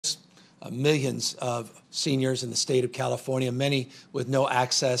millions of seniors in the state of California, many with no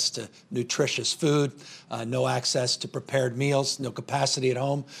access to nutritious food, no access to prepared meals, no capacity at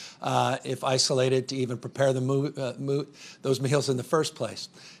home, if isolated, to even prepare those meals in the first place.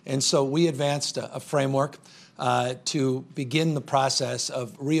 And so we advanced a framework to begin the process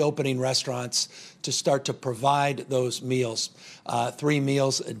of reopening restaurants to start to provide those meals, 3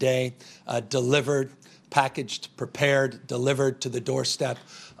 meals a day, delivered, packaged, prepared, delivered to the doorstep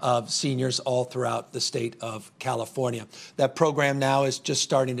of seniors all throughout the state of California. That program now is just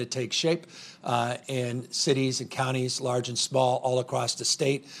starting to take shape in cities and counties, large and small, all across the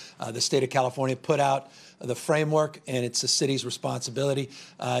state. The state of California put out the framework, and it's the city's responsibility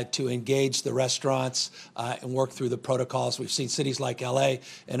to engage the restaurants and work through the protocols. We've seen cities like LA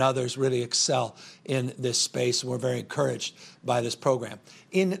and others really excel in this space, and we're very encouraged by this program.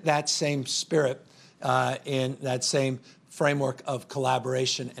 In that same spirit, in that same framework of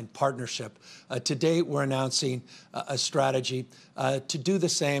collaboration and partnership, today we're announcing a strategy to do the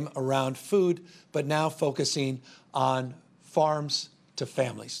same around food, but now focusing on farms to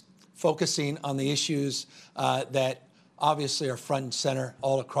families, focusing on the issues that obviously are front and center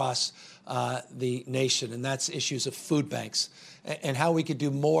all across the nation, and that's issues of food banks and how we could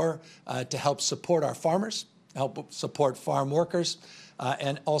do more to help support our farmers, help support farm workers,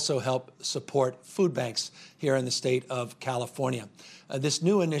 and also help support food banks here in the state of California. This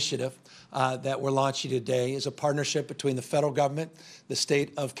new initiative that we're launching today is a partnership between the federal government, the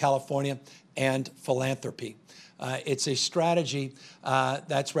state of California, and philanthropy. It's a strategy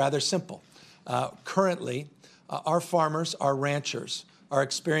that's rather simple. Currently, our farmers, our ranchers, are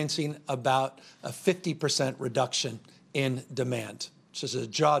experiencing about a 50% reduction in demand, which is a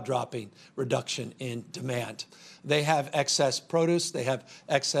jaw-dropping reduction in demand. They have excess produce, they have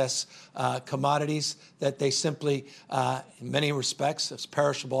excess commodities that they simply, in many respects, as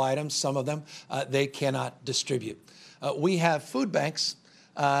perishable items, some of them, they cannot distribute. We have food banks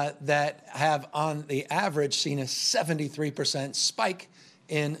that have, on the average, seen a 73% spike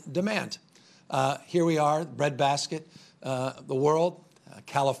in demand. Here we are, breadbasket, the world,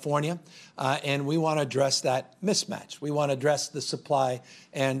 California, and we want to address that mismatch. We want to address the supply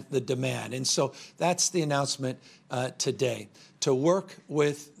and the demand. And so that's the announcement today, to work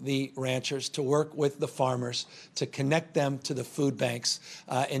with the ranchers, to work with the farmers, to connect them to the food banks,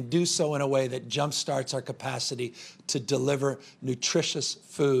 and do so in a way that jumpstarts our capacity to deliver nutritious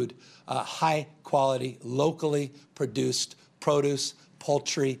food, high quality, locally produced produce,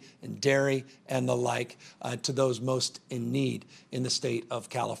 poultry and dairy and the like to those most in need in the state of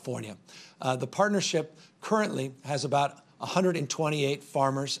California. The partnership currently has about 128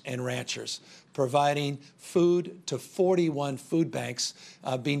 farmers and ranchers providing food to 41 food banks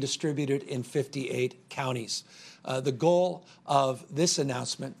being distributed in 58 counties. The goal of this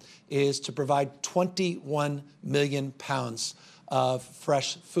announcement is to provide 21 million pounds of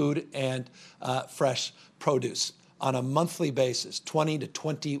fresh food and fresh produce on a monthly basis, 20 to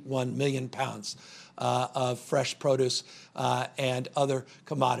 21 million pounds of fresh produce and other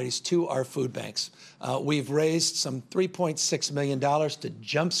commodities to our food banks. We've raised some $3.6 million to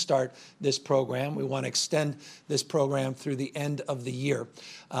jumpstart this program. We want to extend this program through the end of the year.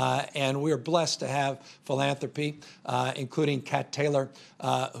 And we are blessed to have philanthropy, including Kat Taylor,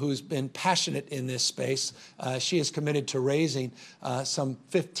 who's been passionate in this space. She is committed to raising some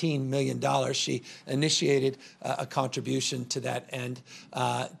 $15 million. She initiated a contribution to that end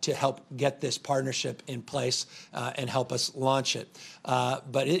to help get this partnership in place and help us launch it.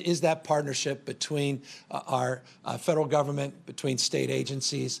 But it is that partnership between our federal government, between state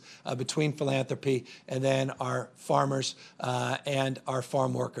agencies, between philanthropy, and then our farmers and our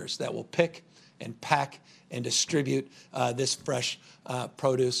farm workers that will pick and pack and distribute this fresh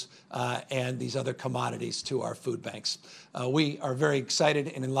produce and these other commodities to our food banks. We are very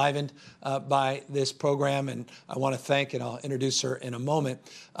excited and enlivened by this program, and I want to thank, and I'll introduce her in a moment,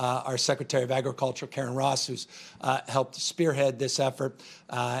 our Secretary of Agriculture, Karen Ross, who's helped spearhead this effort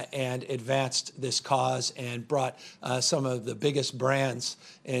and advanced this cause and brought some of the biggest brands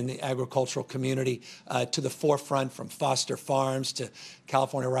in the agricultural community to the forefront, from Foster Farms to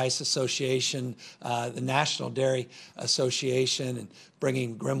California Rice Association, the National Dairy Association, and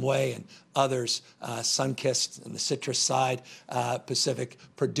bringing Grimway and others, Sunkist and the citrus side, Pacific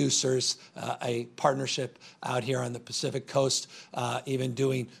Producers, a partnership out here on the Pacific Coast, even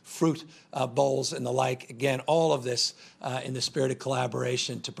doing fruit bowls and the like. Again, all of this in the spirit of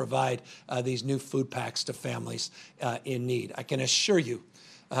collaboration to provide these new food packs to families in need. I can assure you,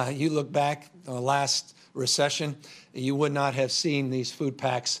 you look back on the last recession you would not have seen these food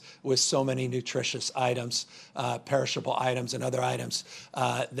packs with so many nutritious items, perishable items, and other items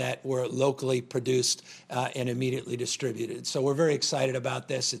that were locally produced and immediately distributed. So we're very excited about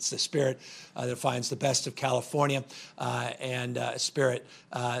this. It's the spirit that finds the best of California, and a spirit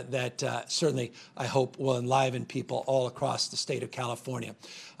that certainly, I hope, will enliven people all across the state of California.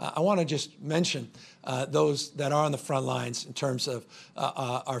 I want to just mention those that are on the front lines in terms of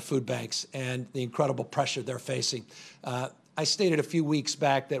our food banks and the incredible pressure they're facing. I stated a few weeks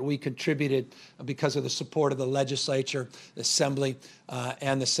back that we contributed, because of the support of the legislature, the Assembly,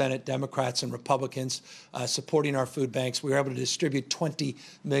 and the Senate, Democrats and Republicans, supporting our food banks. We were able to distribute $20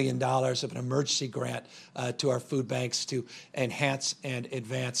 million of an emergency grant to our food banks to enhance and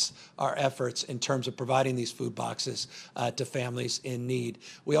advance our efforts in terms of providing these food boxes to families in need.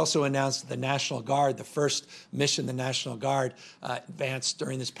 We also announced the National Guard. The first mission the National Guard advanced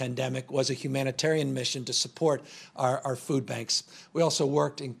during this pandemic was a humanitarian mission to support our food banks. We also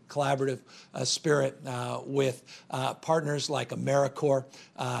worked in collaborative spirit with partners like AmeriCorps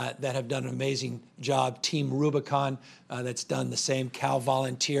that have done an amazing job, Team Rubicon that's done the same, Cal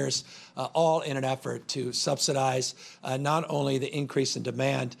Volunteers, all in an effort to subsidize not only the increase in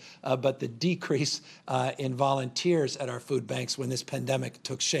demand, but the decrease in volunteers at our food banks when this pandemic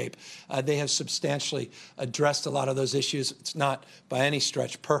took shape. They have substantially addressed a lot of those issues. It's not by any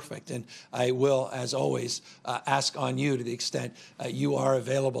stretch perfect, and I will, as always, ask on you, to the extent you are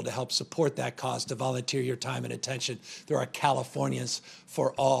available, to help support that cause, to volunteer your time and attention through our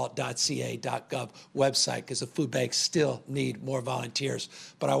CaliforniansForAll.ca.gov website, because the food banks still need more volunteers.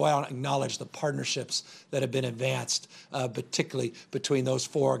 But I want to acknowledge the partnerships that have been advanced, particularly between those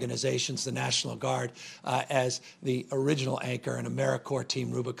four organizations, the National Guard as the original anchor, and AmeriCorps,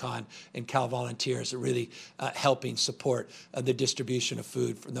 Team Rubicon, and Cal Volunteers are really helping support the distribution of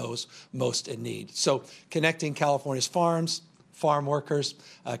food for those most in need. So connecting California's farms, farm workers,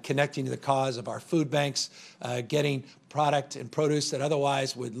 connecting to the cause of our food banks, getting product and produce that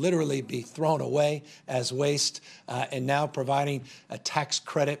otherwise would literally be thrown away as waste, and now providing a tax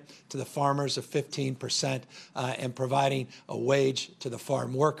credit to the farmers of 15%, and providing a wage to the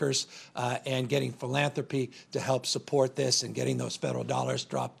farm workers, and getting philanthropy to help support this, and getting those federal dollars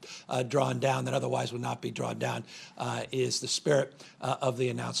drawn down that otherwise would not be drawn down, is the spirit of the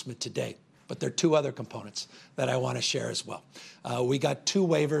announcement today. But there are two other components that I want to share as well. We got two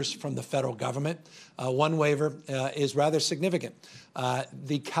waivers from the federal government. One waiver is rather significant.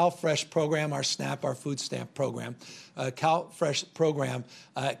 The CalFresh program, our SNAP, our food stamp program, CalFresh program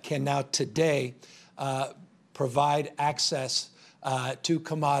can now today provide access to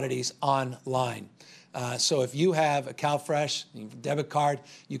commodities online. So if you have a CalFresh debit card,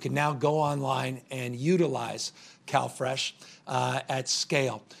 you can now go online and utilize CalFresh at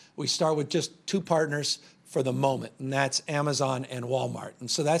scale. We start with just two partners for the moment, and that's Amazon and Walmart. And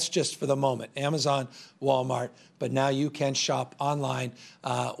so that's just for the moment, Amazon, Walmart, but now you can shop online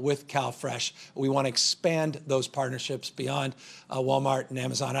with CalFresh. We want to expand those partnerships beyond Walmart and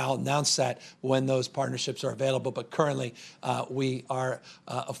Amazon. I'll announce that when those partnerships are available, but currently we are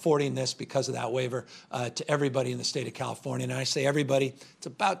affording this, because of that waiver, to everybody in the state of California. And I say everybody, it's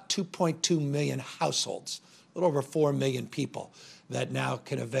about 2.2 million households, a little over 4 million people that now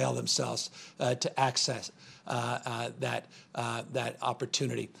can avail themselves to access that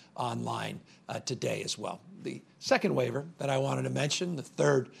opportunity online today as well. The second waiver that I wanted to mention, the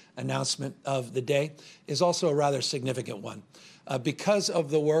third announcement of the day, is also a rather significant one. Because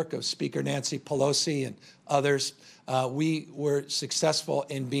of the work of Speaker Nancy Pelosi and others, we were successful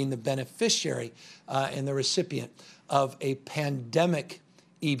in being the beneficiary and the recipient of a pandemic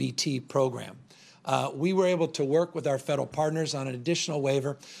EBT program. We were able to work with our federal partners on an additional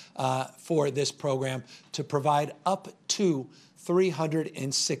waiver for this program to provide up to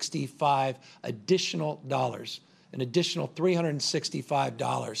 $365 additional dollars, an additional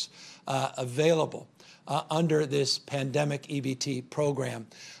 $365 available under this pandemic EBT program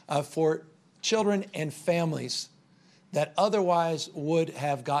for children and families that otherwise would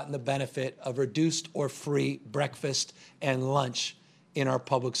have gotten the benefit of reduced or free breakfast and lunch in our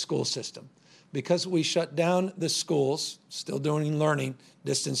public school system. Because we shut down the schools, still doing learning,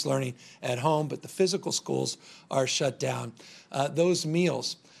 distance learning at home, but the physical schools are shut down. Those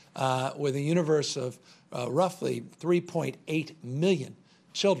meals, with a universe of roughly 3.8 million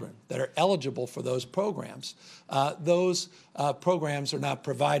children that are eligible for those programs are not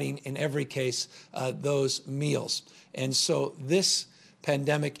providing, in every case, those meals. And so this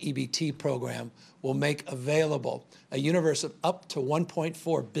pandemic EBT program will make available a universe of up to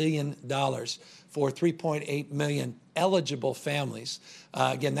 $1.4 billion for 3.8 million eligible families.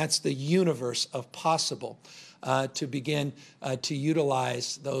 Again, that's the universe of possible to begin to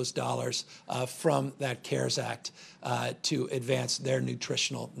utilize those dollars from that CARES Act to advance their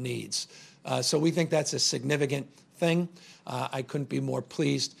nutritional needs. So we think that's a significant thing. I couldn't be more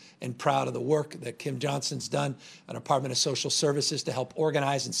pleased and proud of the work that Kim Johnson's done at Department of Social Services to help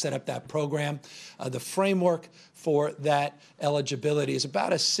organize and set up that program. The framework for that eligibility is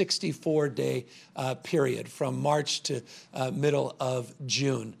about a 64-day period from March to middle of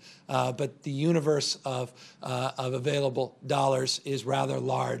June. But the universe of available dollars is rather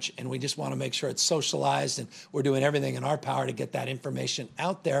large, and we just want to make sure it's socialized, and we're doing everything in our power to get that information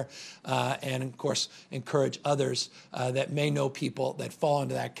out there and, of course, encourage others that may know people that fall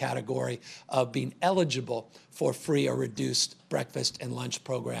into that category of being eligible for free or reduced breakfast and lunch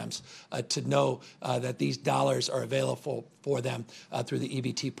programs to know that these dollars are available for them through the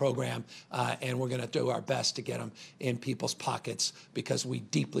EBT program, and we're going to do our best to get them in people's pockets because we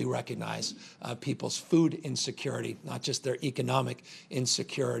deeply recognize people's food insecurity, not just their economic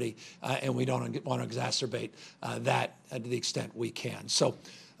insecurity, and we don't want to exacerbate that to the extent we can. So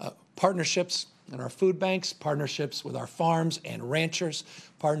partnerships in our food banks, partnerships with our farms and ranchers,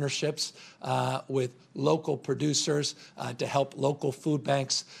 partnerships with local producers to help local food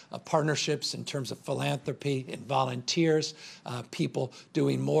banks, partnerships in terms of philanthropy and volunteers, people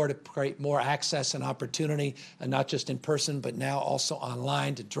doing more to create more access and opportunity, not just in person, but now also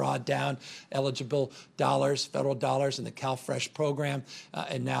online to draw down eligible dollars, federal dollars in the CalFresh program,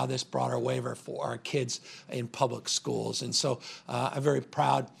 and now this broader waiver for our kids in public schools. And so I'm very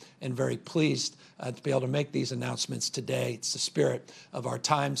proud and very pleased to be able to make these announcements today. It's the spirit of our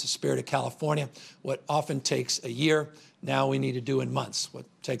times, the spirit of California. What often takes a year, now we need to do in months. What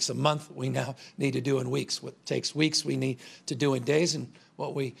takes a month, we now need to do in weeks. What takes weeks, we need to do in days. And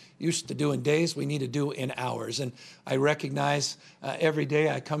what we used to do in days, we need to do in hours. And I recognize every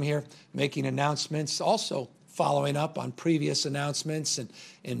day I come here making announcements, also following up on previous announcements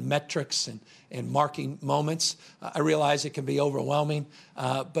and metrics and marking moments. I realize it can be overwhelming,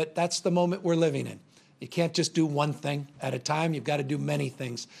 but that's the moment we're living in. You can't just do one thing at a time. You've got to do many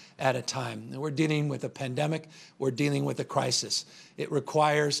things at a time. And we're dealing with a pandemic. We're dealing with a crisis. It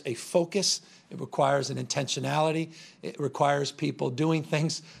requires a focus. It requires an intentionality. It requires people doing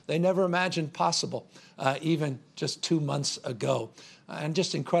things they never imagined possible, even just 2 months ago. I'm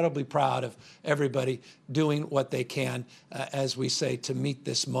just incredibly proud of everybody doing what they can, as we say, to meet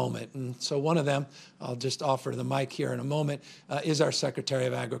this moment. And so one of them, I'll just offer the mic here in a moment, is our Secretary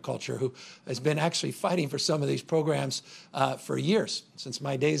of Agriculture, who has been actually fighting for some of these programs for years. Since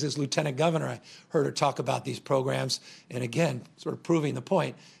my days as Lieutenant Governor, I heard her talk about these programs. And again, sort of proving the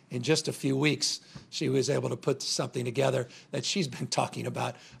point, in just a few weeks, she was able to put something together that she's been talking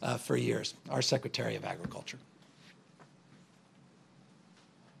about for years, our Secretary of Agriculture.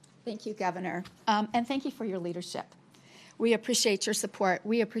 Thank you, Governor, and thank you for your leadership. We appreciate your support.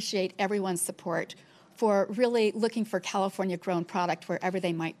 We appreciate everyone's support for really looking for California-grown product wherever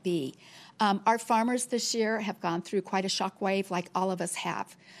they might be. Our farmers this year have gone through quite a shockwave, like all of us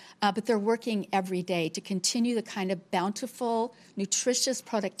have, but they're working every day to continue the kind of bountiful, nutritious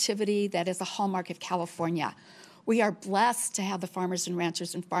productivity that is a hallmark of California. We are blessed to have the farmers and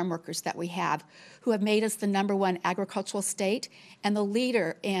ranchers and farm workers that we have, who have made us the #1 agricultural state and the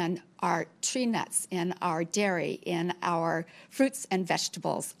leader in our tree nuts, in our dairy, in our fruits and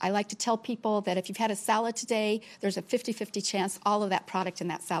vegetables. I like to tell people that if you've had a salad today, there's a 50-50 chance all of that product in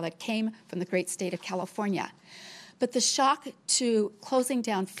that salad came from the great state of California. But the shock to closing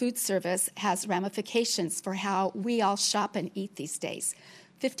down food service has ramifications for how we all shop and eat these days.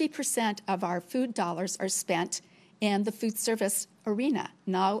 50% of our food dollars are spent in the food service arena,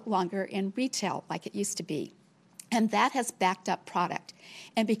 no longer in retail like it used to be. And that has backed up product.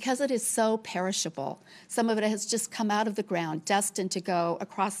 And because it is so perishable, some of it has just come out of the ground, destined to go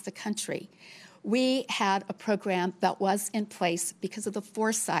across the country. We had a program that was in place because of the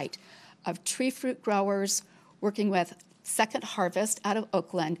foresight of tree fruit growers working with Second Harvest out of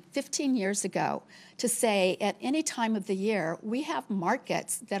Oakland 15 years ago to say at any time of the year, we have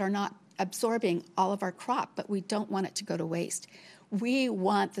markets that are not absorbing all of our crop, but we don't want it to go to waste. We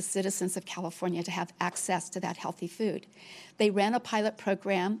want the citizens of California to have access to that healthy food. They ran a pilot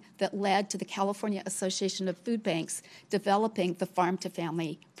program that led to the California Association of Food Banks developing the Farm to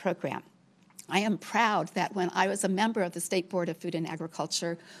Family program. I am proud that when I was a member of the State Board of Food and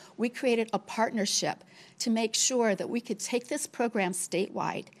Agriculture, we created a partnership to make sure that we could take this program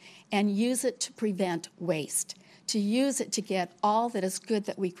statewide and use it to prevent waste, to use it to get all that is good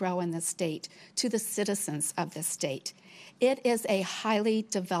that we grow in this state to the citizens of this state. It is a highly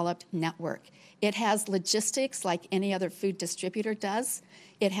developed network. It has logistics like any other food distributor does.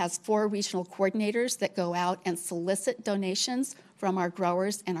 It has 4 regional coordinators that go out and solicit donations from our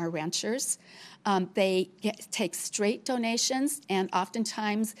growers and our ranchers. They take straight donations, and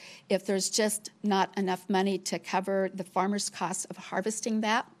oftentimes, if there's just not enough money to cover the farmer's costs of harvesting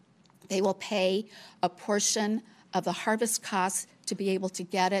that, they will pay a portion of the harvest costs to be able to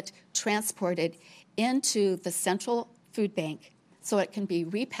get it transported into the central food bank so it can be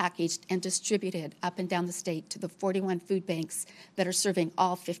repackaged and distributed up and down the state to the 41 food banks that are serving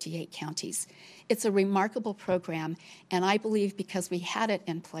all 58 counties. It's a remarkable program, and I believe because we had it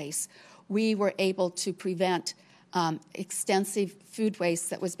in place, we were able to prevent extensive food waste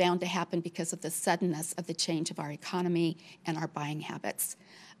that was bound to happen because of the suddenness of the change of our economy and our buying habits.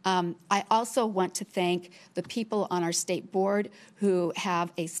 I also want to thank the people on our state board who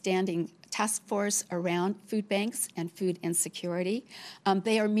have a standing task force around food banks and food insecurity.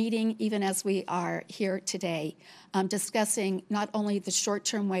 They are meeting, even as we are here today, discussing not only the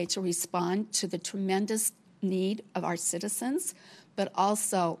short-term way to respond to the tremendous need of our citizens, but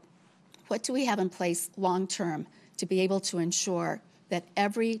also what do we have in place long-term to be able to ensure that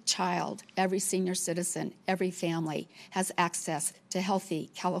every child, every senior citizen, every family has access to healthy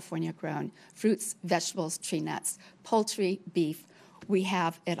California-grown fruits, vegetables, tree nuts, poultry, beef. We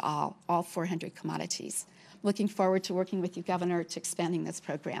have it all 400 commodities. Looking forward to working with you, Governor, to expanding this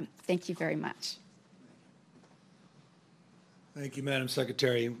program. Thank you very much. Thank you, Madam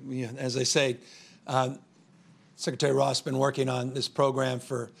Secretary. As I say, Secretary Ross has been working on this program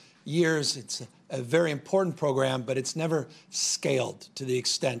for years. It's a very important program, but it's never scaled to the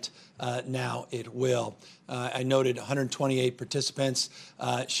extent now it will. I noted 128 participants.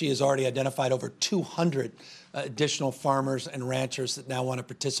 She has already identified over 200 additional farmers and ranchers that now want to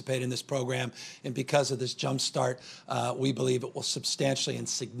participate in this program. And because of this jumpstart, we believe it will substantially and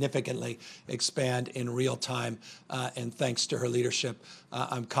significantly expand in real time. And thanks to her leadership,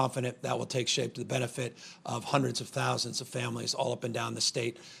 I'm confident that will take shape to the benefit of hundreds of thousands of families all up and down the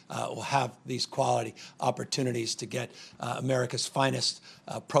state will have these quality opportunities to get America's finest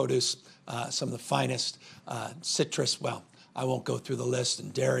produce, some of the finest citrus, well, I won't go through the list,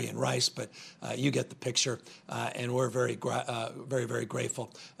 and dairy and rice, but you get the picture. And we're very, very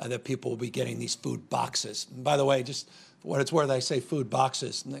grateful that people will be getting these food boxes. And by the way, just for what it's worth, I say food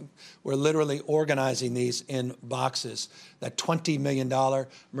boxes. We're literally organizing these in boxes. That $20 million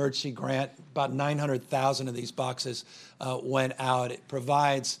emergency grant, about 900,000 of these boxes went out. It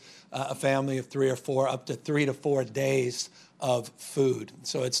provides a family of 3 or 4 up to 3 to 4 days of food.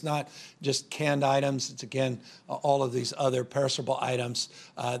 So it's not just canned items. It's, again, all of these other perishable items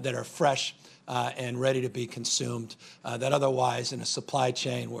that are fresh and ready to be consumed that otherwise in a supply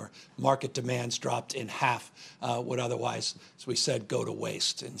chain where market demands dropped in half would otherwise, as we said, go to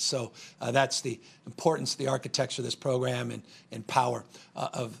waste. And so that's the importance, the architecture of this program and power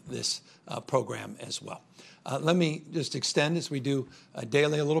of this program as well. Let me just extend, as we do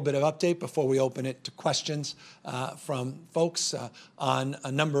daily, a little bit of update before we open it to questions from folks on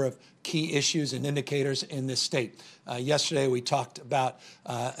a number of key issues and indicators in this state. Yesterday, we talked about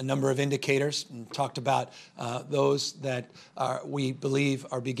a number of indicators and talked about those that we believe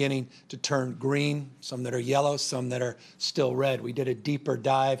are beginning to turn green, some that are yellow, some that are still red. We did a deeper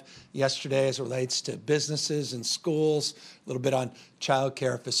dive yesterday as it relates to businesses and schools, a little bit on child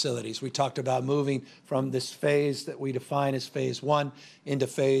care facilities. We talked about moving from this phase that we define as phase 1 into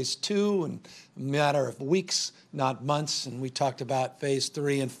phase 2 in a matter of weeks, not months. And we talked about phase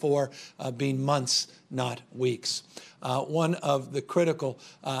 3 and 4 being months, not weeks. One of the critical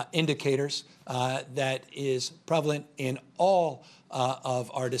indicators that is prevalent in all of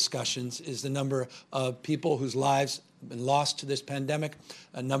our discussions is the number of people whose lives have been lost to this pandemic,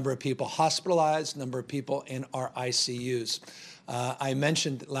 a number of people hospitalized, number of people in our ICUs. I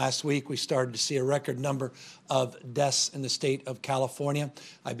mentioned last week we started to see a record number of deaths in the state of California.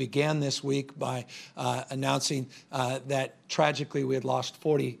 I began this week by announcing that tragically we had lost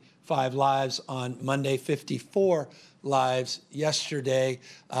 45 lives on Monday, 54 lives yesterday,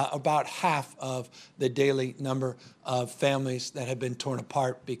 about half of the daily number of families that have been torn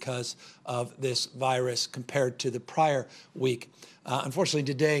apart because of this virus compared to the prior week. Unfortunately,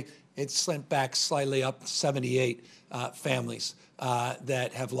 today, it's sent back slightly up 78 families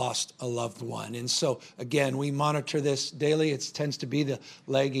that have lost a loved one. And so, again, we monitor this daily. It tends to be the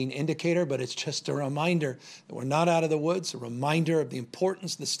lagging indicator, but it's just a reminder that we're not out of the woods, a reminder of the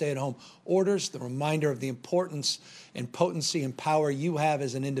importance of the stay-at-home orders, the reminder of the importance and potency and power you have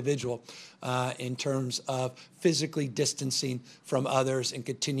as an individual in terms of physically distancing from others and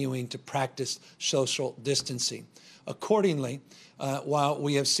continuing to practice social distancing. Accordingly, while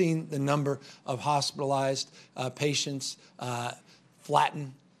we have seen the number of hospitalized patients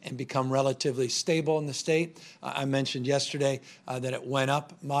flatten and become relatively stable in the state, I mentioned yesterday that it went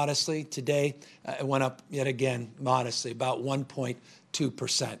up modestly. Today, it went up yet again modestly, about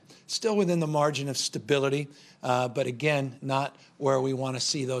 1.2%. Still within the margin of stability, but again, not where we want to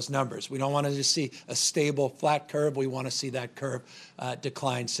see those numbers. We don't want to just see a stable, flat curve. We want to see that curve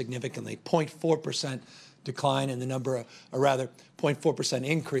decline significantly. 0.4% decline in the number, or rather 0.4%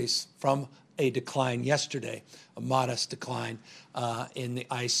 increase from a decline yesterday, a modest decline in the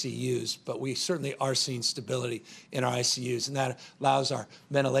ICUs. But we certainly are seeing stability in our ICUs, and that allows our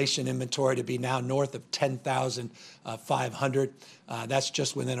ventilation inventory to be now north of 10,500. That's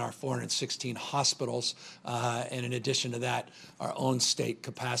just within our 416 hospitals. And in addition to that, our own state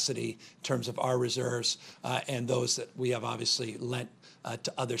capacity in terms of our reserves and those that we have obviously lent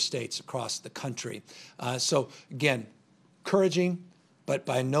to other states across the country. So again, encouraging, but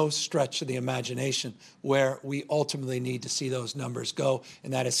by no stretch of the imagination where we ultimately need to see those numbers go,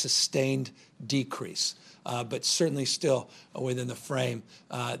 and that is sustained decrease, but certainly still within the frame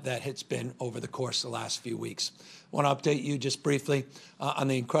that it's been over the course of the last few weeks. I want to update you just briefly on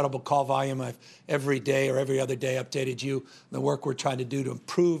the incredible call volume. I've every day or every other day updated you on the work we're trying to do to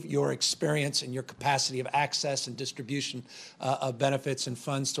improve your experience and your capacity of access and distribution of benefits and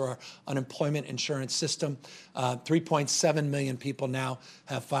funds to our unemployment insurance system. 3.7 million people now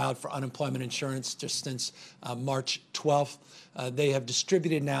have filed for unemployment insurance just since March 12th. They have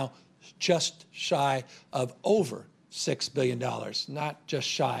distributed now just shy of over $6 billion. Not just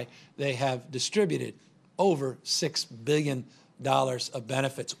shy, they have distributed over $6 billion of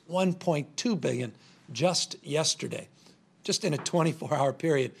benefits, $1.2 billion just yesterday. Just in a 24-hour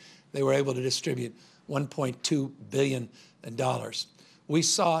period, they were able to distribute $1.2 billion. We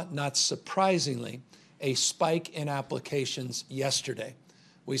saw, not surprisingly, a spike in applications yesterday.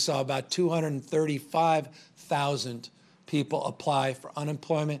 We saw about 235,000 people apply for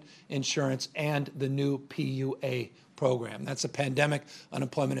unemployment insurance and the new PUA program. That's a pandemic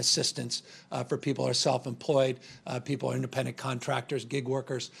unemployment assistance for people who are self-employed, people who are independent contractors, gig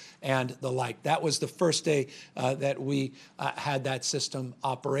workers, and the like. That was the first day that we had that system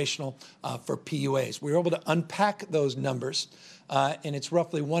operational for PUAs. We were able to unpack those numbers, and it's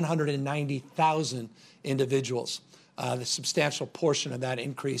roughly 190,000 individuals. The substantial portion of that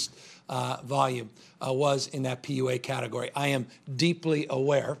increased volume was in that PUA category. I am deeply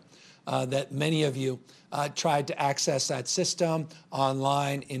aware that many of you tried to access that system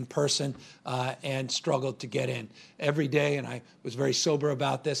online, in person, and struggled to get in every day. And I was very sober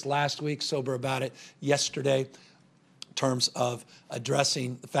about this last week, sober about it yesterday, in terms of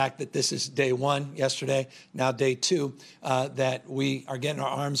addressing the fact that this is day one yesterday, now day two, that we are getting our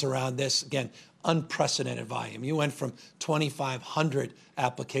arms around this. Again, unprecedented volume. You went from 2,500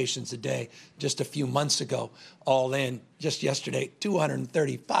 applications a day just a few months ago, all in, just yesterday,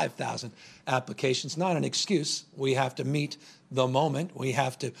 235,000 applications. Not an excuse. We have to meet the moment. We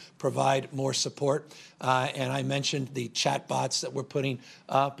have to provide more support. And I mentioned the chatbots that we're putting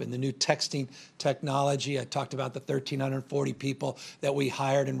up and the new texting technology. I talked about the 1,340 people that we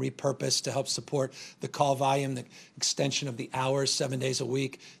hired and repurposed to help support the call volume, the extension of the hours, 7 days a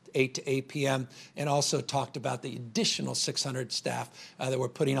week, 8 to 8 p.m., and also talked about the additional 600 staff that we're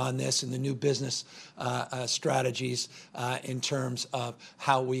putting on this and the new business strategies in terms of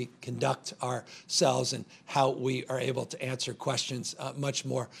how we conduct ourselves and how we are able to answer questions much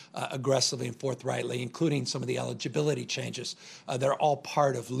more aggressively and forthrightly, including some of the eligibility changes. They're all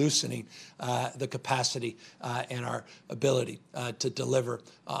part of loosening the capacity and our ability to deliver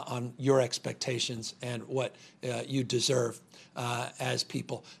on your expectations and what you deserve as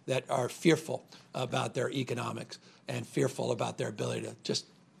people that are fearful about their economics and fearful about their ability to just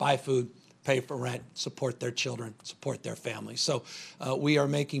buy food, pay for rent, support their children, support their families. So we are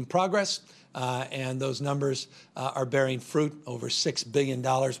making progress, and those numbers are bearing fruit. Over $6 billion,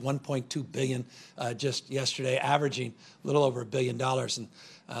 $1.2 billion just yesterday, averaging a little over $1 billion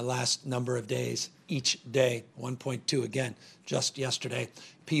in last number of days. Each day, 1.2 again, just yesterday.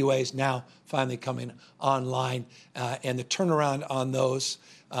 PUAs now finally coming online, and the turnaround on those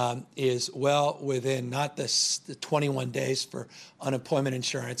is well within not the 21 days for unemployment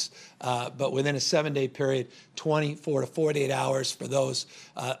insurance, but within a 7-day period, 24 to 48 hours for those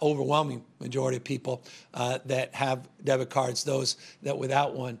overwhelming majority of people that have debit cards. Those that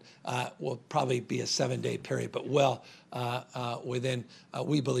without one will probably be a 7-day period, but well within,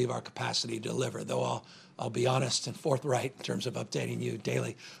 we believe, our capacity to deliver, though I'll be honest and forthright in terms of updating you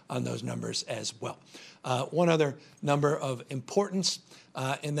daily on those numbers as well. One other number of importance,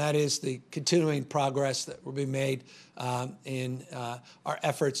 and that is the continuing progress that will be made in our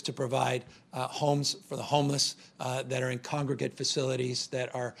efforts to provide homes for the homeless that are in congregate facilities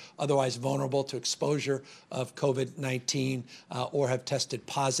that are otherwise vulnerable to exposure of COVID-19 or have tested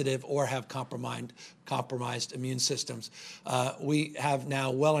positive or have compromised immune systems. We have now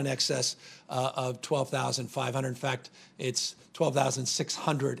well in excess of 12,500. In fact, it's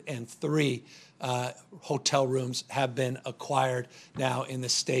 12,603 hotel rooms have been acquired now in the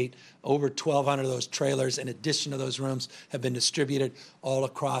state. Over 1,200 of those trailers, in addition to those rooms, have been distributed all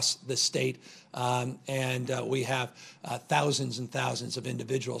across the state. We have thousands and thousands of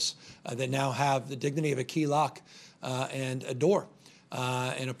individuals that now have the dignity of a key lock and a door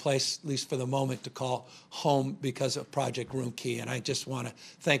in a place, at least for the moment, to call home because of Project Room Key. And I just want to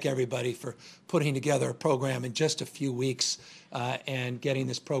thank everybody for putting together a program in just a few weeks and getting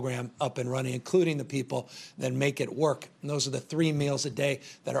this program up and running, including the people that make it work. And those are the 3 meals a day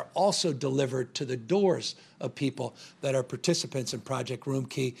that are also delivered to the doors of people that are participants in Project Room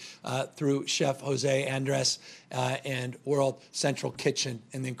Key through Chef Jose Andres and World Central Kitchen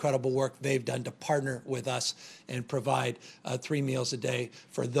and the incredible work they've done to partner with us and provide 3 meals a day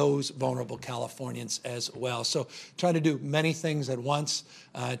for those vulnerable Californians as well. So trying to do many things at once,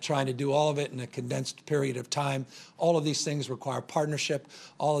 trying to do all of it in a condensed period of time. All of these things require partnership.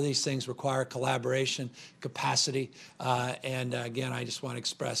 All of these things require collaboration, capacity. Again, I just want to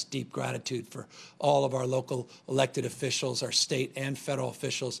express deep gratitude for all of our local elected officials, our state and federal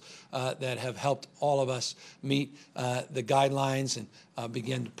officials that have helped all of us meet the guidelines and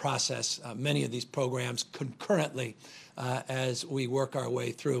begin to process many of these programs concurrently as we work our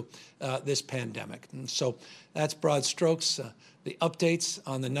way through this pandemic. And so that's broad strokes. The updates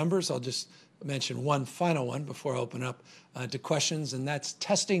on the numbers, I'll just mention one final one before I open up to questions, and that's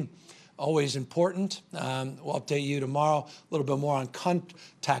testing. Always important. We'll update you tomorrow a little bit more on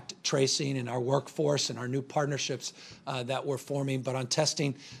contact tracing and our workforce and our new partnerships that we're forming. But on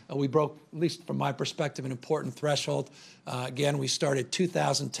testing, we broke, at least from my perspective, an important threshold. Again, we started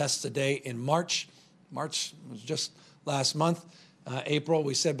 2,000 tests a day in March. March was just last month. April,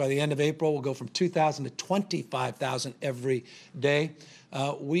 we said by the end of April, we'll go from 2,000 to 25,000 every day.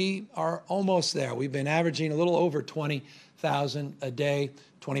 We are almost there. We've been averaging a little over 20,000 a day,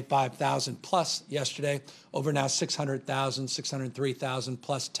 25,000 plus yesterday, over now 600,000, 603,000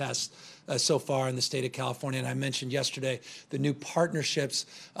 plus tests so far in the state of California. And I mentioned yesterday the new partnerships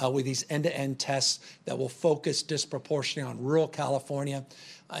with these end-to-end tests that will focus disproportionately on rural California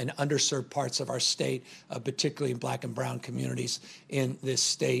and underserved parts of our state, particularly in Black and brown communities in this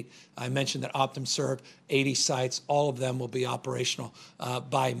state. I mentioned that OptumServe, 80 sites, all of them will be operational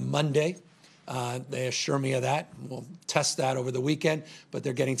by Monday. They assure me of that. We'll test that over the weekend, but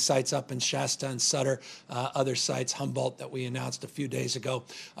they're getting sites up in Shasta and Sutter, other sites, Humboldt, that we announced a few days ago.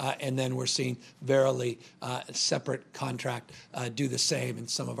 And then we're seeing Verily, a separate contract, do the same in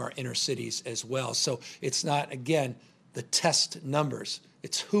some of our inner cities as well. So it's not, again, the test numbers.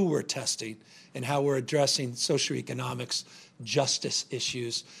 It's who we're testing and how we're addressing socioeconomics, justice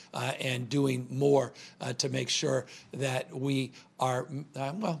issues, and doing more to make sure that we are,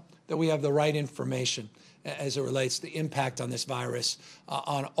 that we have the right information as it relates to the impact on this virus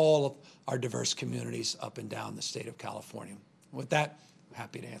on all of our diverse communities up and down the state of California. With that, I'm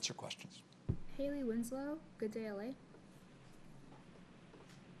happy to answer questions. Haley Winslow, Good Day LA.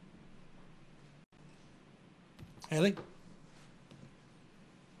 Haley?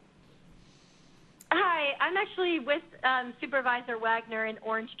 Hi, I'm actually with Supervisor Wagner in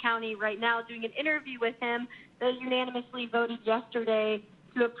Orange County right now doing an interview with him. They unanimously voted yesterday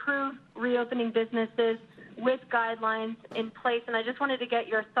to approve reopening businesses with guidelines in place, and I just wanted to get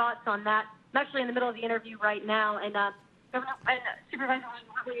your thoughts on that. I'm actually in the middle of the interview right now, and Supervisor Wagner,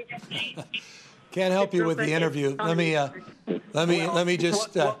 what were you just saying? Can't help you with the interview. Let me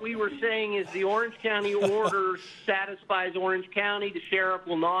just. What we were saying is the Orange County order satisfies Orange County. The sheriff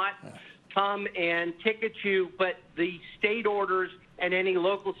will not come and ticket you, but the state orders and any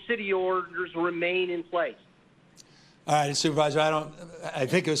local city orders remain in place. All right, Supervisor, I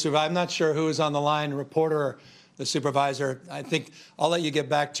think it was Supervisor. I'm not sure who was on the line, reporter or the supervisor. I think I'll let you get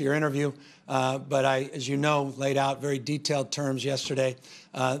back to your interview, but I, as you know, laid out very detailed terms yesterday,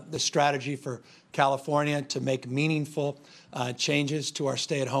 the strategy for California to make meaningful changes to our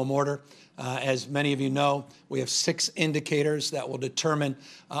stay-at-home order. As many of you know, we have 6 indicators that will determine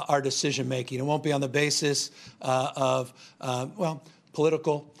our decision-making. It won't be on the basis of,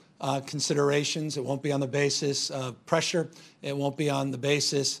 political considerations. It won't be on the basis of pressure. It won't be on the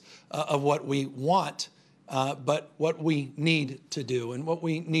basis of what we want, but what we need to do. And what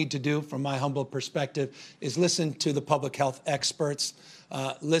we need to do, from my humble perspective, is listen to the public health experts,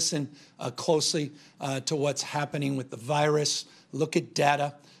 listen closely to what's happening with the virus, look at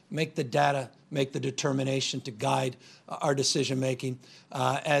data, make the data make the determination to guide our decision-making.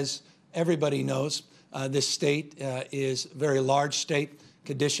 As everybody knows, this state is a very large state.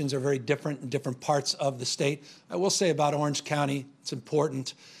 Conditions are very different in different parts of the state. I will say about Orange County, it's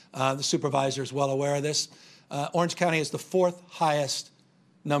important. The supervisor is well aware of this. Orange County is the 4th highest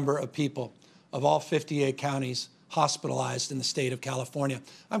number of people of all 58 counties hospitalized in the state of California.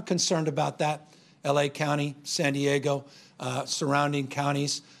 I'm concerned about that. LA County, San Diego, surrounding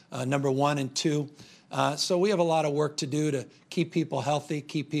counties, number 1 and 2. So we have a lot of work to do to keep people healthy,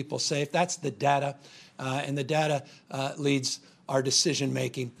 keep people safe. That's the data, and the data leads our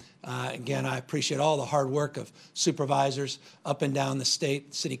decision-making. Again, I appreciate all the hard work of supervisors up and down the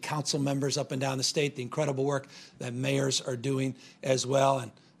state, city council members up and down the state, the incredible work that mayors are doing as well,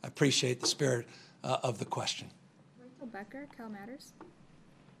 and I appreciate the spirit of the question. Rachel Becker, Cal Matters.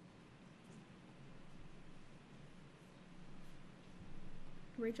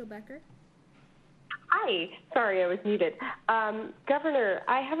 Rachel Becker. Hi. Sorry, I was muted. Governor,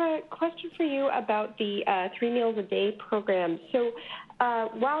 I have a question for you about the 3 meals a day program. So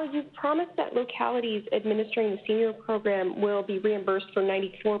while you've promised that localities administering the senior program will be reimbursed for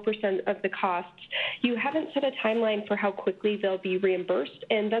 94% of the costs, you haven't set a timeline for how quickly they'll be reimbursed,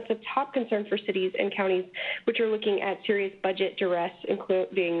 and that's a top concern for cities and counties which are looking at serious budget duress,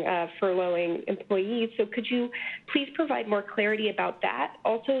 including furloughing employees. So could you please provide more clarity about that?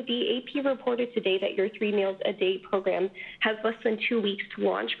 Also, the AP reported today that your 3 meals a day program has less than 2 weeks to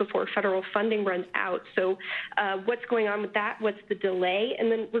launch before federal funding runs out. So what's going on with that? What's the delay?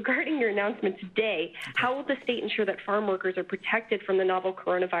 And then regarding your announcement today, how will the state ensure that farm workers are protected from the novel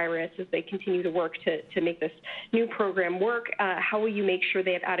coronavirus as they continue to work to make this new program work? How will you make sure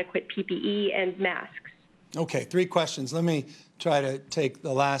they have adequate PPE and masks? Okay, 3 questions. Let me try to take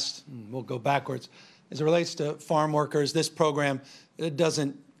the last, and we'll go backwards. As it relates to farm workers, this program, it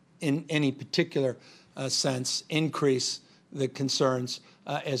doesn't in any particular sense increase the concerns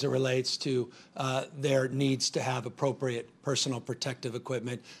as it relates to their needs to have appropriate personal protective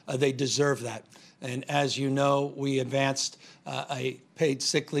equipment. They deserve that. And as you know, we advanced a paid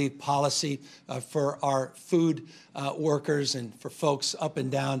sick leave policy for our food workers and for folks up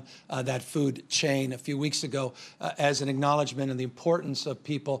and down that food chain a few weeks ago as an acknowledgement of the importance of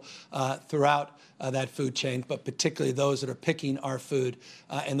people throughout that food chain, but particularly those that are picking our food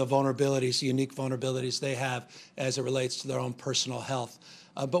and the vulnerabilities, the unique vulnerabilities they have as it relates to their own personal health.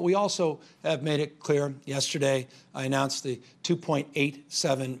 But we also have made it clear. Yesterday, I announced the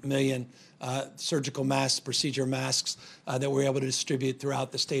 2.87 million surgical masks, procedure masks that we're able to distribute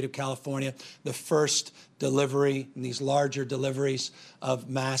throughout the state of California. The first delivery, and these larger deliveries of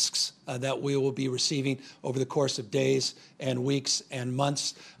masks that we will be receiving over the course of days and weeks and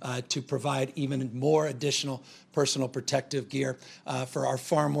months to provide even more additional personal protective gear for our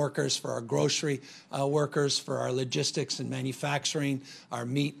farm workers, for our grocery workers, for our logistics and manufacturing, our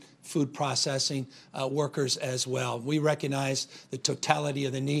meat, food processing workers as well. We recognize the totality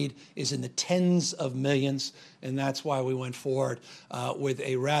of the need is in the tens of millions, and that's why we went forward with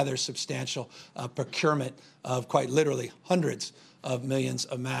a rather substantial procurement of quite literally hundreds of millions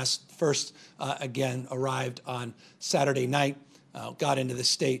of masks. First, again, arrived on Saturday night, got into the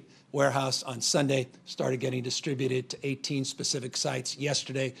state warehouse on Sunday, started getting distributed to 18 specific sites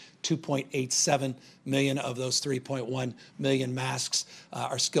yesterday, 2.87 million of those 3.1 million masks.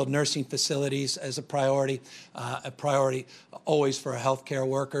 Our skilled nursing facilities as a priority always for our healthcare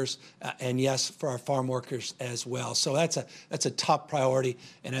workers, and yes, for our farm workers as well. So that's a top priority,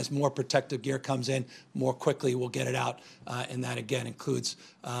 and as more protective gear comes in, more quickly we'll get it out, and that again includes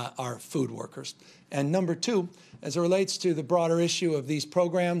our food workers. And number 2, as it relates to the broader issue of these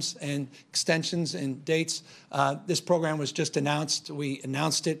programs and extensions and dates, this program was just announced. We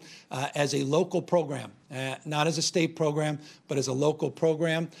announced it as a local program, not as a state program, but as a local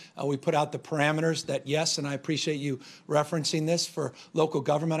program. We put out the parameters that, yes, and I appreciate you referencing this, for local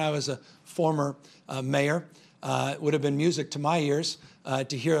government. I was a former mayor. It would have been music to my ears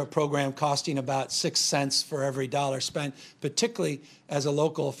to hear a program costing about 6 cents for every dollar spent, particularly as a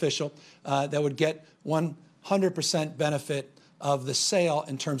local official, that would get 100% benefit of the sale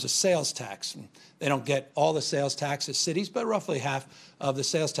in terms of sales tax. They don't get all the sales tax as cities, but roughly half of the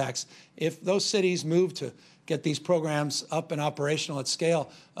sales tax. If those cities move to get these programs up and operational at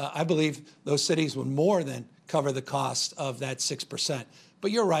scale, I believe those cities would more than cover the cost of that 6%.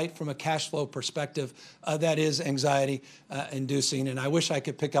 But you're right, from a cash flow perspective, that is anxiety-inducing, and I wish I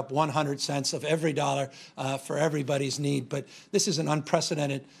could pick up 100 cents of every dollar for everybody's need. But this is an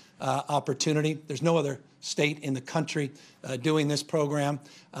unprecedented opportunity. There's no other state in the country doing this program,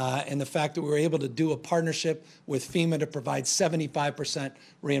 and the fact that we were able to do a partnership with FEMA to provide 75%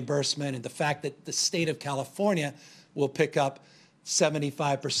 reimbursement, and the fact that the state of California will pick up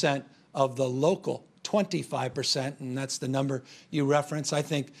 75% of the local 25%, and that's the number you reference, I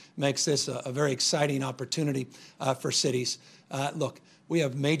think makes this a very exciting opportunity for cities. Look, we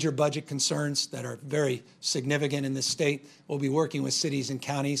have major budget concerns that are very significant in this state. We'll be working with cities and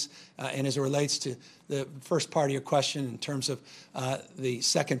counties, and as it relates to the first part of your question in terms of the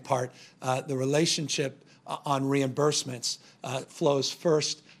second part, the relationship on reimbursements flows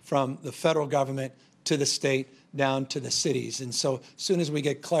first from the federal government to the state down to the cities. And so as soon as we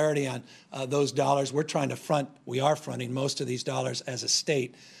get clarity on those dollars, we are fronting most of these dollars as a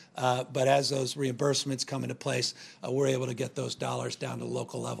state. But as those reimbursements come into place, we're able to get those dollars down to the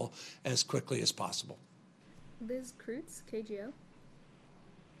local level as quickly as possible. Liz Kreutz, KGO.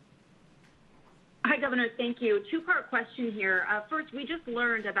 Hi, Governor. Thank you. Two-part question here. First, we just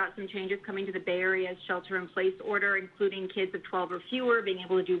learned about some changes coming to the Bay Area's shelter-in-place order, including kids of 12 or fewer being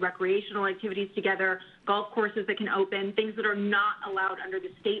able to do recreational activities together, golf courses that can open, things that are not allowed under the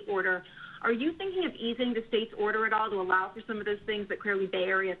state order. Are you thinking of easing the state's order at all to allow for some of those things that clearly Bay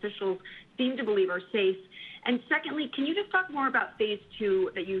Area officials seem to believe are safe? And secondly, can you just talk more about phase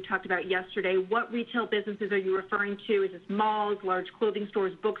 2 that you talked about yesterday? What retail businesses are you referring to? Is this malls, large clothing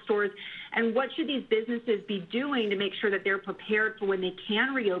stores, bookstores? And what should these businesses be doing to make sure that they're prepared for when they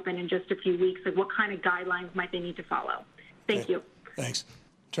can reopen in just a few weeks? Like, what kind of guidelines might they need to follow? Thank you. Thanks.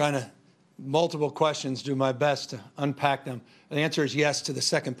 Trying to multiple questions, do my best to unpack them. The answer is yes to the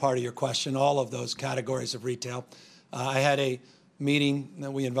second part of your question, all of those categories of retail. I had a meeting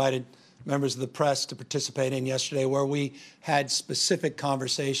that we invited members of the press to participate in yesterday where we had specific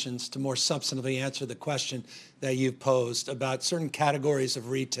conversations to more substantively answer the question that you've posed about certain categories of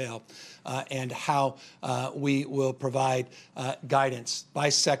retail and how we will provide guidance by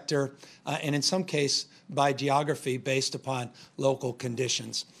sector and in some case by geography based upon local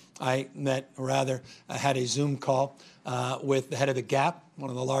conditions. I had a Zoom call with the head of the Gap, one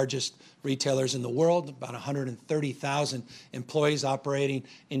of the largest retailers in the world, about 130,000 employees operating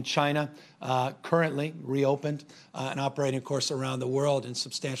in China, currently reopened and operating, of course, around the world and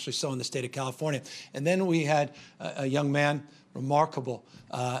substantially so in the state of California. And then we had a young man, remarkable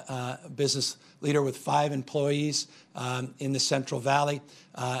business leader with 5 employees in the Central Valley,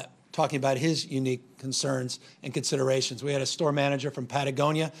 talking about his unique concerns and considerations. We had a store manager from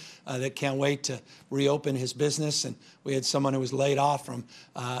Patagonia that can't wait to reopen his business, and we had someone who was laid off from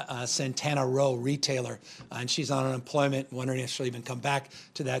Santana Row retailer, and she's on unemployment, wondering if she'll even come back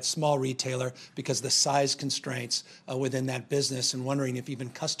to that small retailer because of the size constraints within that business, and wondering if even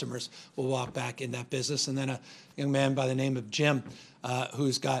customers will walk back in that business. And then a young man by the name of Jim,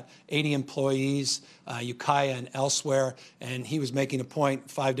 who's got 80 employees, Ukiah and elsewhere, and he was making a point,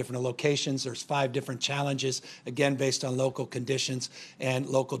 5 different locations. There's 5 different challenges, again, based on local conditions and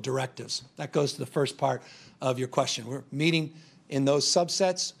local directives. That goes to the first part of your question. We're meeting in those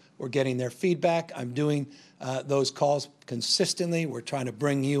subsets. We're getting their feedback. I'm doing those calls consistently. We're trying to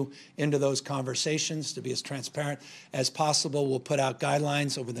bring you into those conversations to be as transparent as possible. We'll put out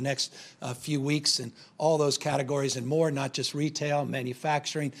guidelines over the next few weeks in all those categories and more, not just retail,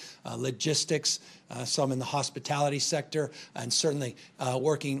 manufacturing, logistics, some in the hospitality sector, and certainly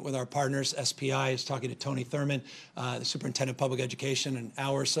working with our partners. SPI is talking to Tony Thurman, the Superintendent of Public Education, an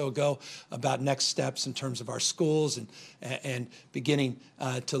hour or so ago about next steps in terms of our schools and beginning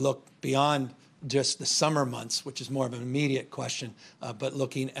to look beyond just the summer months, which is more of an immediate question, but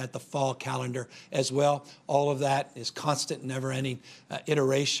looking at the fall calendar as well. All of that is constant, never-ending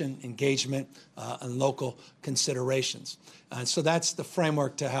iteration, engagement, and local considerations. And so that's the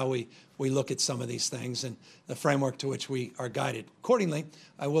framework to how we look at some of these things and the framework to which we are guided. Accordingly,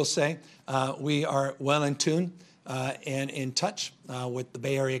 I will say we are well in tune and in touch with the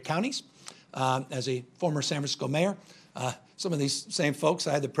Bay Area counties. As a former San Francisco mayor, some of these same folks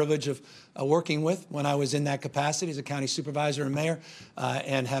I had the privilege of working with when I was in that capacity as a county supervisor and mayor,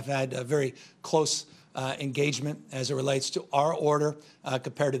 and have had a very close engagement as it relates to our order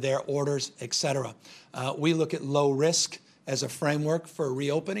compared to their orders, et cetera. We look at low risk as a framework for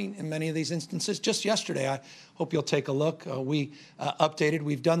reopening in many of these instances. Just yesterday, I hope you'll take a look. We updated,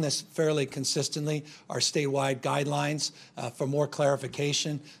 we've done this fairly consistently, our statewide guidelines for more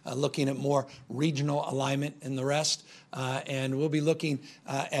clarification, looking at more regional alignment and the rest. And we'll be looking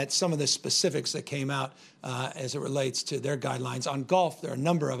at some of the specifics that came out as it relates to their guidelines. On golf, there are a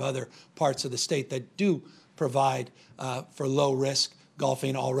number of other parts of the state that do provide for low risk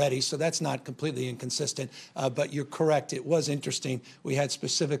golfing already, so that's not completely inconsistent. But you're correct, it was interesting. We had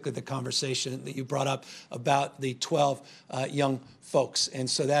specifically the conversation that you brought up about the 12 young folks. And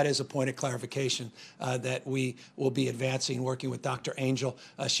so that is a point of clarification that we will be advancing, working with Dr. Angel.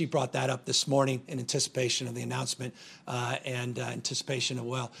 She brought that up this morning in anticipation of the announcement and anticipation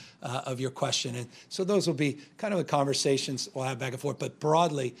of your question. And so those will be kind of the conversations we'll have back and forth. But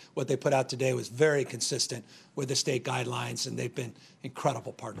broadly, what they put out today was very consistent with the state guidelines, and they've been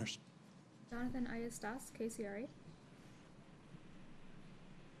incredible partners. Jonathan Ayestas, KCRA.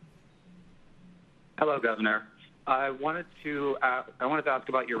 Hello, Governor. I wanted to ask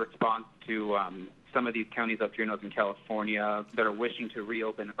about your response to some of these counties up here in Northern California that are wishing to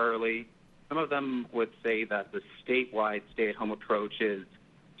reopen early. Some of them would say that the statewide stay-at-home approach is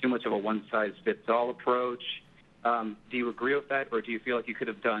too much of a one-size-fits-all approach. Do you agree with that, or do you feel like you could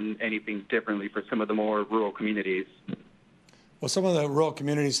have done anything differently for some of the more rural communities? Well, some of the rural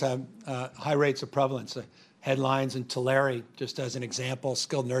communities have high rates of prevalence. Headlines in Tulare, just as an example,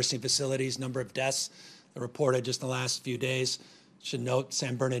 skilled nursing facilities, number of deaths reported just in the last few days. Should note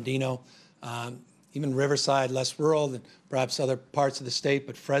San Bernardino, even Riverside, less rural than perhaps other parts of the state,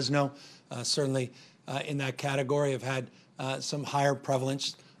 but Fresno, certainly in that category, have had some higher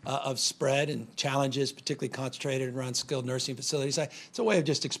prevalence of spread and challenges, particularly concentrated around skilled nursing facilities. It's a way of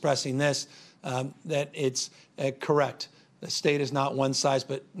just expressing this, that it's correct. The state is not one size,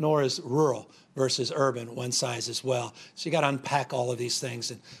 but nor is rural versus urban one size as well. So you got to unpack all of these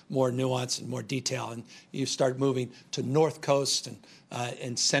things in more nuance and more detail. And you start moving to North Coast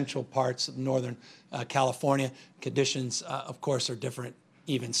and central parts of Northern California. Conditions, of course, are different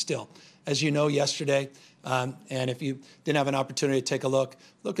even still. As you know, yesterday, and if you didn't have an opportunity to take a look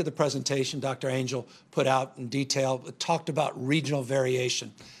at the presentation Dr. Angel put out in detail. It talked about regional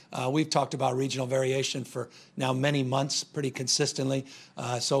variation. We've talked about regional variation for now many months pretty consistently.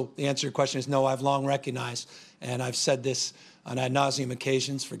 So the answer to your question is no, I've long recognized, and I've said this on ad nauseum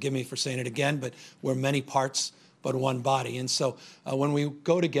occasions, forgive me for saying it again, but we're many parts but one body. And so when we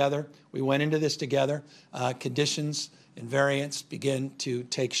go together, we went into this together, conditions and variants begin to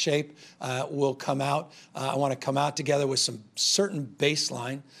take shape. We'll come out. I want to come out together with some certain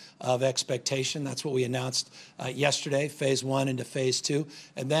baseline of expectation. That's what we announced yesterday, phase 1 into phase 2,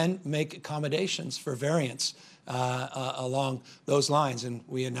 and then make accommodations for variants along those lines. And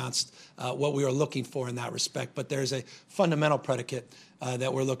we announced what we were looking for in that respect. But there's a fundamental predicate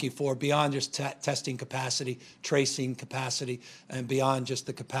that we're looking for beyond just testing capacity, tracing capacity, and beyond just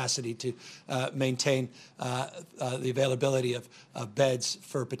the capacity to maintain the availability of beds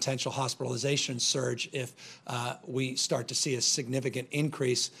for potential hospitalization surge if we start to see a significant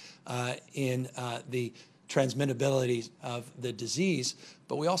increase in the transmittability of the disease.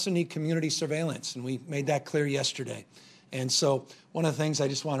 But we also need community surveillance, and we made that clear yesterday. And so one of the things I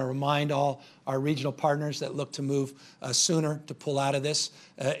just want to remind all our regional partners that look to move sooner to pull out of this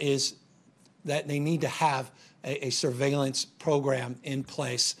is that they need to have a surveillance program in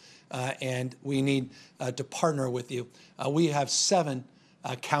place, and we need to partner with you. We have 7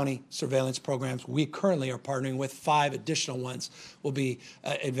 county surveillance programs. We currently are partnering with 5 additional ones we'll be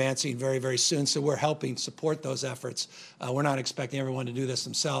advancing very, very soon. So we're helping support those efforts. We're not expecting everyone to do this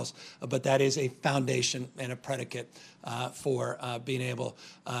themselves, but that is a foundation and a predicate for being able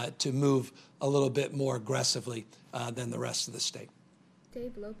to move a little bit more aggressively than the rest of the state.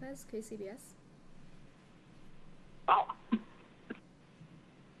 Dave Lopez, KCBS.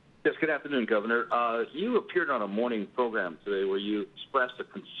 Yes, good afternoon, Governor. You appeared on a morning program today where you expressed a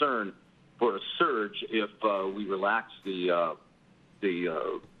concern for a surge if we relax the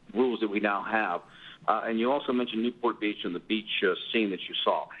rules that we now have. And you also mentioned Newport Beach and the beach scene that you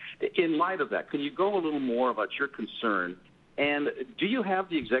saw. In light of that, can you go a little more about your concern? And do you have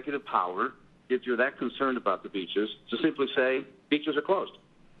the executive power, if you're that concerned about the beaches, to simply say beaches are closed?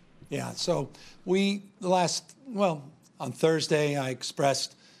 Yeah, so on Thursday, I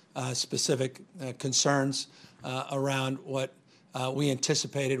expressed specific concerns around what we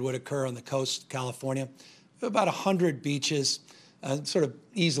anticipated would occur on the coast of California. About 100 beaches, sort of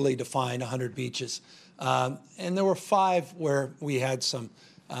easily defined 100 beaches. And there were 5 where we had some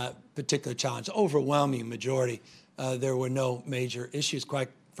particular challenge. Overwhelming majority, there were no major issues, quite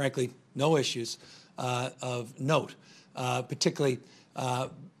frankly, no issues of note, particularly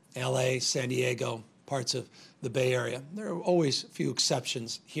LA, San Diego, parts of the Bay Area. There are always a few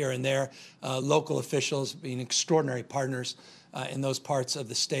exceptions here and there. Local officials being extraordinary partners in those parts of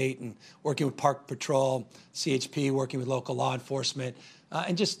the state and working with Park Patrol, CHP, working with local law enforcement,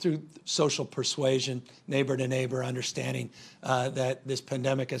 and just through social persuasion, neighbor to neighbor, understanding that this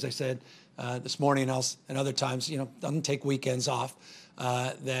pandemic, as I said this morning and other times, doesn't take weekends off,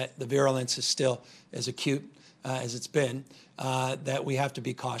 that the virulence is still as acute as it's been, that we have to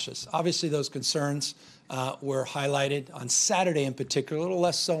be cautious. Obviously, those concerns were highlighted on Saturday in particular, a little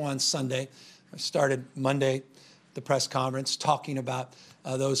less so on Sunday. I started Monday, the press conference, talking about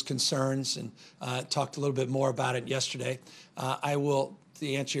those concerns and talked a little bit more about it yesterday. I will,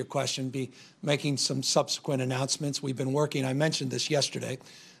 to answer your question, be making some subsequent announcements. We've been working, I mentioned this yesterday,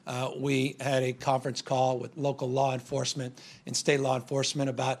 we had a conference call with local law enforcement and state law enforcement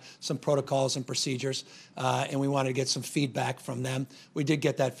about some protocols and procedures, and we wanted to get some feedback from them. We did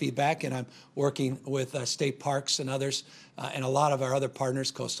get that feedback, and I'm working with state parks and others, and a lot of our other partners,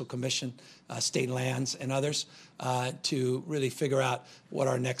 Coastal Commission, state lands, and others, to really figure out what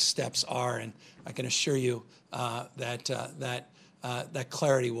our next steps are. And I can assure you that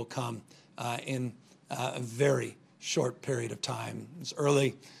clarity will come in a very short period of time, as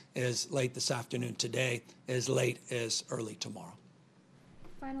early as late this afternoon today, as late as early tomorrow.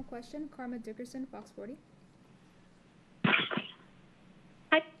 Final question, Karma Dickerson, Fox 40.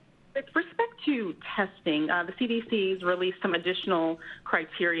 Hi. With respect to testing, the CDC's released some additional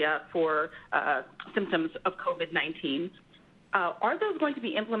criteria for symptoms of COVID-19. Are those going to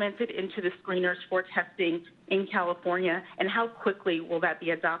be implemented into the screeners for testing in California, and how quickly will that be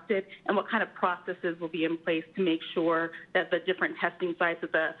adopted, and what kind of processes will be in place to make sure that the different testing sites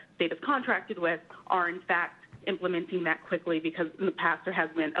that the state is contracted with are in fact implementing that quickly? Because in the past there has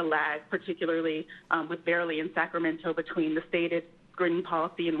been a lag, particularly with Verily and Sacramento, between the stated screening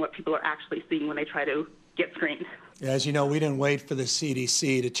policy and what people are actually seeing when they try to get screened. Yeah, as you know, we didn't wait for the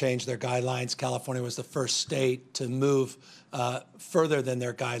CDC to change their guidelines. California was the first state to move further than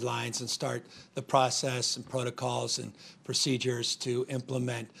their guidelines and start the process and protocols and procedures to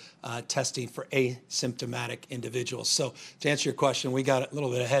implement testing for asymptomatic individuals. So to answer your question, we got a little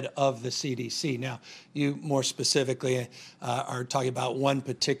bit ahead of the CDC. Now, you more specifically are talking about one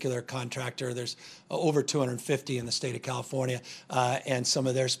particular contractor. There's over 250 in the state of California, and some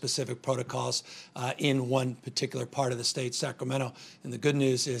of their specific protocols in one particular part of the state, Sacramento. And the good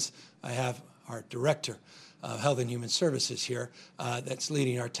news is I have our director Health and Human Services here that's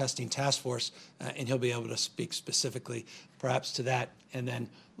leading our testing task force, and he'll be able to speak specifically perhaps to that, and then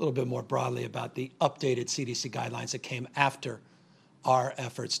a little bit more broadly about the updated CDC guidelines that came after our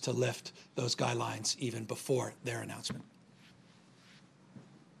efforts to lift those guidelines even before their announcement.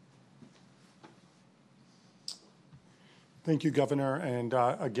 Thank you, Governor, and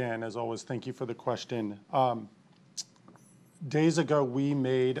again, as always, thank you for the question. Days ago, we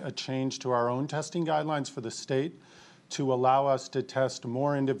made a change to our own testing guidelines for the state to allow us to test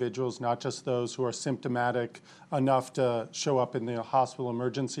more individuals, not just those who are symptomatic enough to show up in the hospital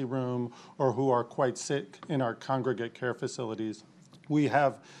emergency room or who are quite sick in our congregate care facilities. We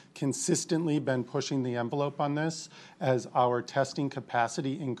have consistently been pushing the envelope on this as our testing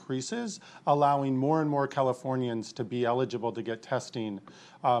capacity increases, allowing more and more Californians to be eligible to get testing.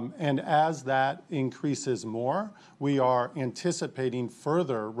 And as that increases more, we are anticipating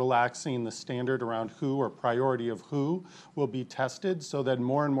further relaxing the standard around who or priority of who will be tested so that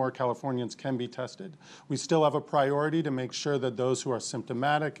more and more Californians can be tested. We still have a priority to make sure that those who are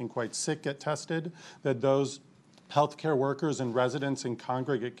symptomatic and quite sick get tested, that those healthcare workers and residents in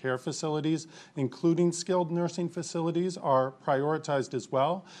congregate care facilities, including skilled nursing facilities, are prioritized as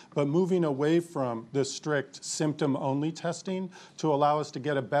well, but moving away from the strict symptom-only testing to allow us to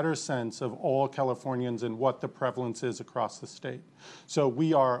get a better sense of all Californians and what the prevalence is across the state. So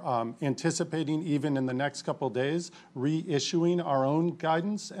we are anticipating, even in the next couple of days, reissuing our own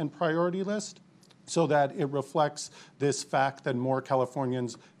guidance and priority list so that it reflects this fact that more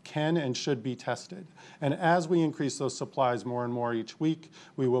Californians can and should be tested. And as we increase those supplies more and more each week,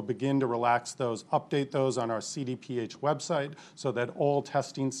 we will begin to relax those, update those on our CDPH website so that all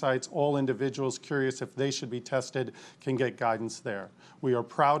testing sites, all individuals curious if they should be tested can get guidance there. We are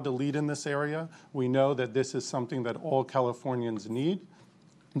proud to lead in this area. We know that this is something that all Californians need,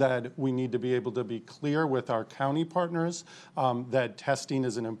 that we need to be able to be clear with our county partners that testing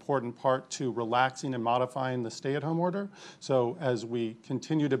is an important part to relaxing and modifying the stay-at-home order. So as we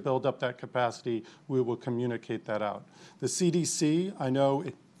continue to build up that capacity, we will communicate that out. The CDC, I know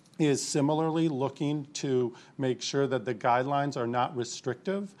is similarly looking to make sure that the guidelines are not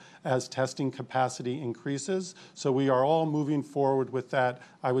restrictive as testing capacity increases. So we are all moving forward with that.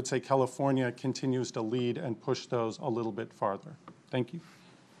 I would say California continues to lead and push those a little bit farther. Thank you.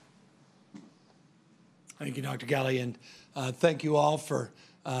 Thank you, Dr. Galley, and thank you all for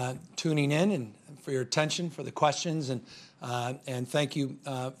tuning in and for your attention, for the questions, and thank you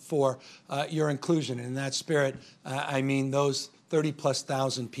for your inclusion. In that spirit, I mean those 30+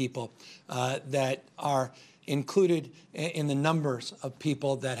 thousand people that are included in the numbers of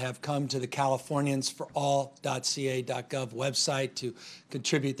people that have come to the CaliforniansForAll.ca.gov website to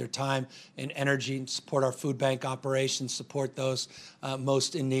contribute their time and energy and support our food bank operations, support those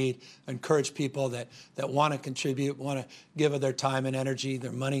most in need, encourage people that want to contribute, want to give of their time and energy,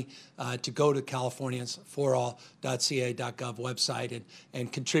 their money, to go to CaliforniansForAll.ca.gov website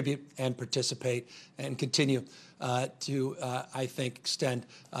and contribute and participate and continue to, I think, extend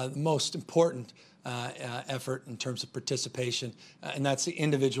the most important effort in terms of participation, and that's the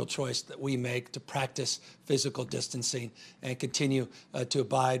individual choice that we make to practice physical distancing and continue to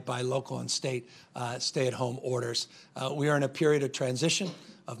abide by local and state stay-at-home orders. We are in a period of transition,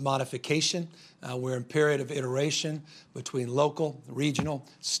 of modification. We're in a period of iteration between local, regional,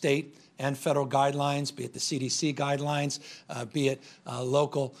 state, and federal guidelines, be it the CDC guidelines, be it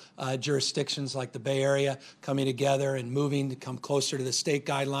local jurisdictions like the Bay Area coming together and moving to come closer to the state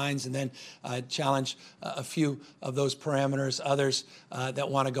guidelines, and then challenge a few of those parameters, others that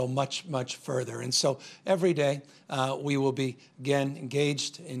want to go much, much further. And so every day we will be, again,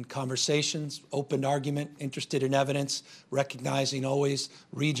 engaged in conversations, open argument, interested in evidence, recognizing always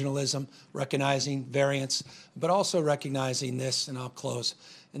regionalism, recognizing variance, but also recognizing this, and I'll close,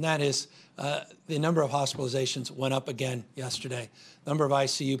 and that is the number of hospitalizations went up again yesterday. Number of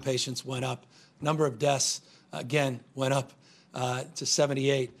ICU patients went up. Number of deaths, again, went up to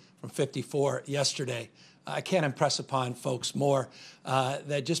 78 from 54 yesterday. I can't impress upon folks more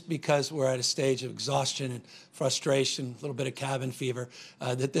that just because we're at a stage of exhaustion and frustration, a little bit of cabin fever,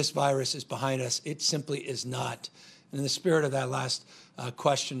 that this virus is behind us. It simply is not. And in the spirit of that last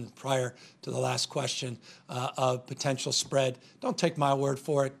question, prior to the last question of potential spread, don't take my word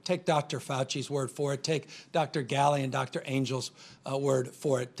for it. Take Dr. Fauci's word for it. Take Dr. Galley and Dr. Angel's word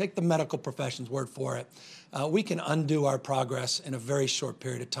for it. Take the medical profession's word for it. We can undo our progress in a very short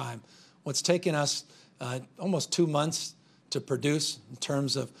period of time. What's taken us almost 2 months to produce in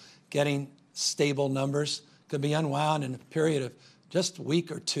terms of getting stable numbers could be unwound in a period of just a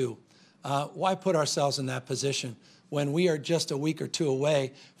week or two. Why put ourselves in that position when we are just a week or two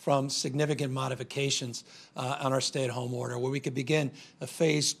away from significant modifications on our stay-at-home order, where we could begin a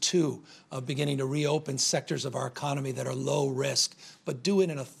phase 2 of beginning to reopen sectors of our economy that are low risk, but do it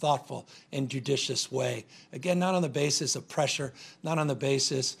in a thoughtful and judicious way. Again, not on the basis of pressure, not on the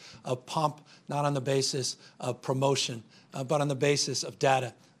basis of pomp, not on the basis of promotion, but on the basis of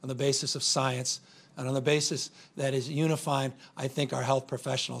data, on the basis of science, and on the basis that is unifying, I think, our health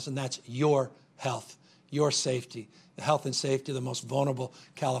professionals, and that's your health, your safety, the health and safety of the most vulnerable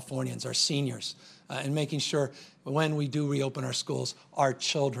Californians, our seniors, and making sure when we do reopen our schools, our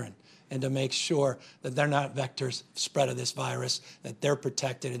children, and to make sure that they're not vectors of spread of this virus, that they're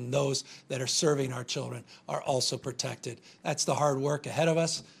protected, and those that are serving our children are also protected. That's the hard work ahead of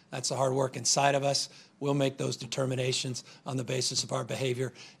us. That's the hard work inside of us. We'll make those determinations on the basis of our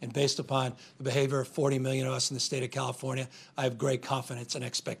behavior. And based upon the behavior of 40 million of us in the state of California, I have great confidence and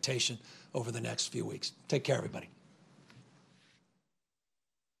expectation over the next few weeks. Take care, everybody.